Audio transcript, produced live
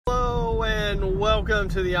and welcome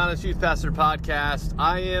to the Honest Youth Pastor Podcast.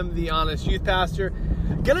 I am the Honest Youth Pastor.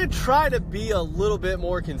 Gonna try to be a little bit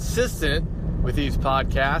more consistent with these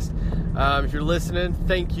podcasts. If you're listening,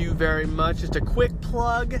 thank you very much. Just a quick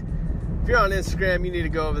plug. If you're on Instagram, you need to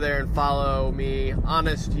go over there and follow me,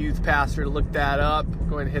 Honest Youth Pastor. Look that up.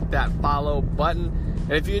 Go ahead and hit that follow button.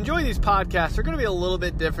 And if you enjoy these podcasts, they're going to be a little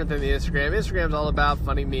bit different than the Instagram. Instagram's all about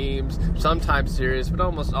funny memes, sometimes serious, but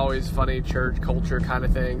almost always funny church culture kind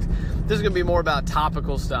of things. This is going to be more about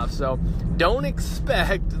topical stuff, so don't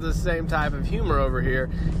expect the same type of humor over here,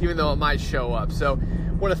 even though it might show up. So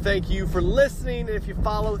I want to thank you for listening, and if you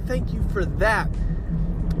follow, thank you for that.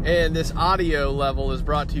 And this audio level is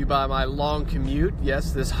brought to you by my long commute.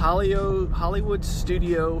 Yes, this Hollywood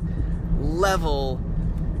studio level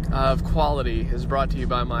of quality is brought to you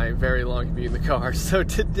by my very long commute in the car. So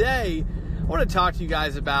today, I want to talk to you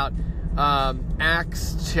guys about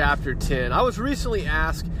Acts chapter 10. I was recently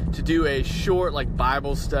asked to do a short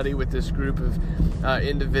Bible study with this group of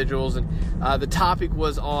individuals, and the topic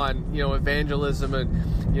was on evangelism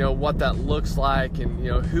and what that looks like, and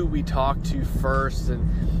who we talk to first,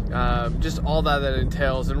 and just all that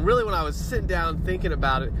entails. And really, when I was sitting down thinking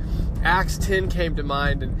about it, Acts 10 came to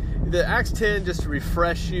mind. And the Acts 10, just to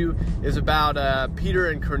refresh you, is about Peter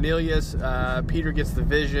and Cornelius. Peter gets the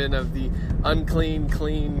vision of the unclean,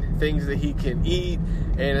 clean things that he can eat,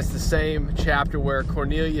 and it's the same chapter where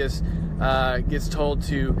Cornelius gets told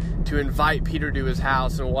to invite Peter to his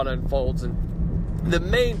house, and what unfolds. And the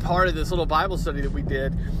main part of this little Bible study that we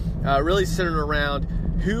did really centered around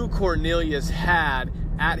who Cornelius had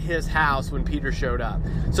at his house when Peter showed up.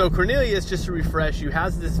 So Cornelius, just to refresh you,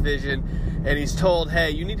 has this vision, and he's told,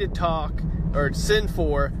 hey, you need to talk or send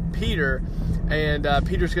for Peter, and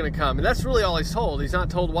Peter's going to come. And that's really all he's told. He's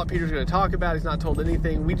not told what Peter's going to talk about. He's not told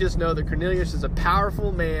anything. We just know that Cornelius is a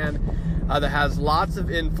powerful man that has lots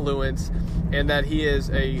of influence, and that he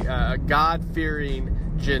is a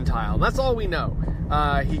God-fearing Gentile. And that's all we know.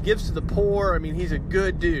 He gives to the poor. I mean, he's a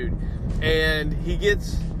good dude. And he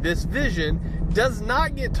gets this vision, does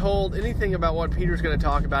not get told anything about what Peter's going to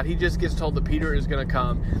talk about. He just gets told that Peter is going to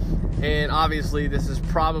come. And obviously, this is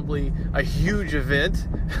probably a huge event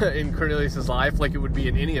in Cornelius' life, like it would be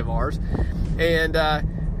in any of ours. And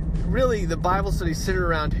really, the Bible study centered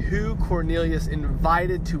around who Cornelius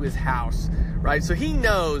invited to his house, right? So he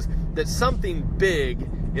knows that something big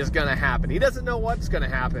is going to happen. He doesn't know what's going to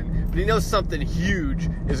happen, but he knows something huge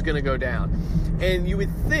is going to go down. And you would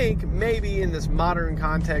think, maybe in this modern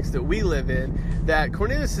context that we live in, that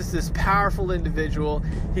Cornelius is this powerful individual.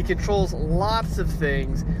 He controls lots of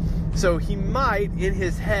things. So he might, in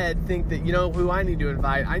his head, think that, who I need to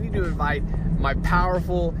invite? I need to invite my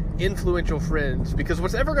powerful, influential friends, because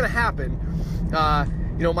what's ever going to happen,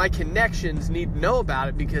 my connections need to know about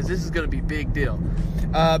it, because this is going to be a big deal.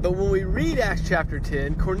 But when we read Acts chapter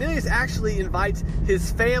 10, Cornelius actually invites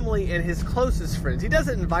his family and his closest friends. He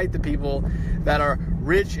doesn't invite the people that are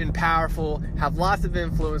rich and powerful, have lots of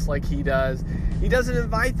influence like he does. He doesn't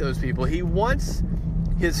invite those people. He wants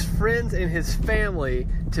his friends and his family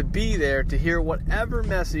to be there to hear whatever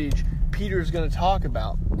message Peter's going to talk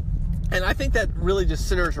about. And I think that really just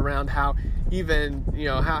centers around how even,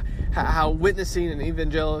 how witnessing and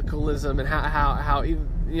evangelicalism and how even,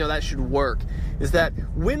 that should work, is that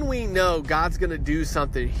when we know God's going to do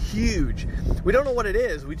something huge, we don't know what it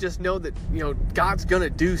is. We just know that, God's going to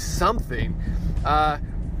do something.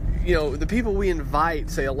 The people we invite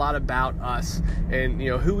say a lot about us, and,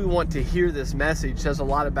 who we want to hear this message says a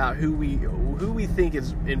lot about who we think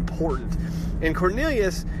is important. And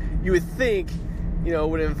Cornelius, you would think,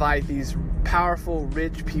 would invite these powerful,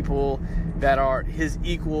 rich people that are his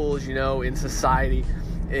equals, in society.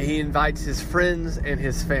 He invites his friends and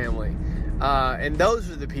his family. And those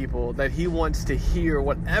are the people that he wants to hear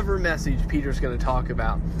whatever message Peter's going to talk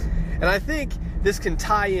about. And I think this can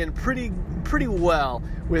tie in pretty well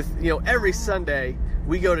with, every Sunday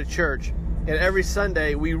we go to church. And every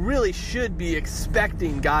Sunday, we really should be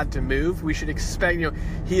expecting God to move. We should expect,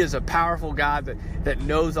 He is a powerful God that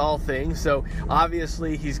knows all things. So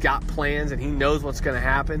obviously, He's got plans and He knows what's going to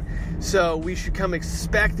happen. So we should come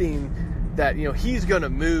expecting that, He's going to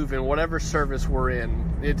move in whatever service we're in.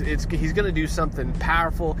 He's going to do something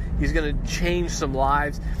powerful. He's going to change some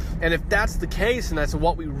lives. And if that's the case, and that's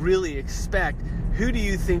what we really expect, who do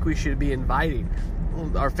you think we should be inviting?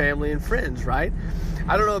 Well, our family and friends, right?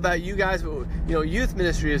 I don't know about you guys, but youth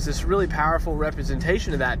ministry is this really powerful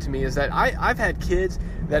representation of that to me. Is that I've had kids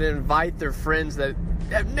that invite their friends that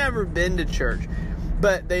have never been to church,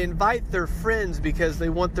 but they invite their friends because they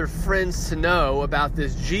want their friends to know about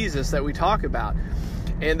this Jesus that we talk about.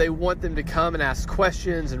 and they want them to come and ask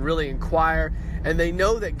questions and really inquire. And they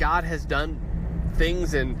know that God has done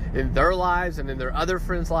things in their lives and in their other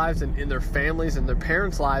friends' lives and in their families and their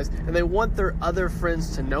parents' lives, and they want their other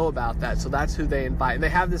friends to know about that. So that's who they invite. And they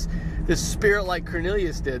have this spirit like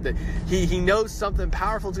Cornelius did, that he knows something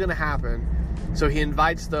powerful is going to happen, so he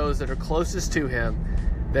invites those that are closest to him,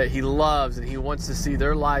 that he loves, and he wants to see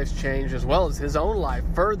their lives change as well as his own life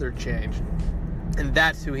further change. And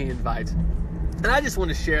that's who he invites. And I just want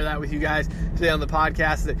to share that with you guys today on the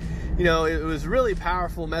podcast, that, it was really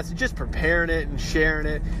powerful message, just preparing it and sharing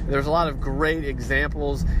it. And there's a lot of great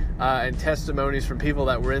examples and testimonies from people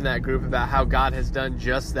that were in that group about how God has done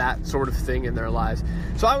just that sort of thing in their lives.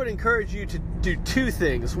 So I would encourage you to do two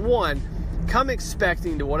things. One, come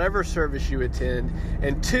expecting to whatever service you attend.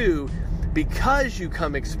 And two, because you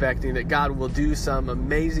come expecting that God will do some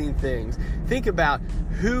amazing things, think about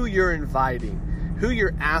who you're inviting, who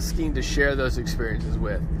you're asking to share those experiences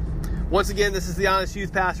with. Once again, this is the Honest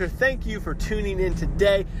Youth Pastor. Thank you for tuning in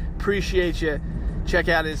today. Appreciate you. Check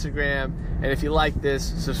out Instagram. And if you like this,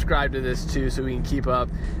 subscribe to this too, so we can keep up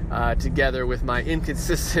together with my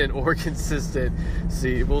inconsistent or consistent.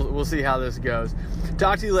 We'll see how this goes.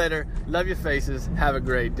 Talk to you later. Love your faces. Have a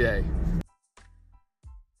great day.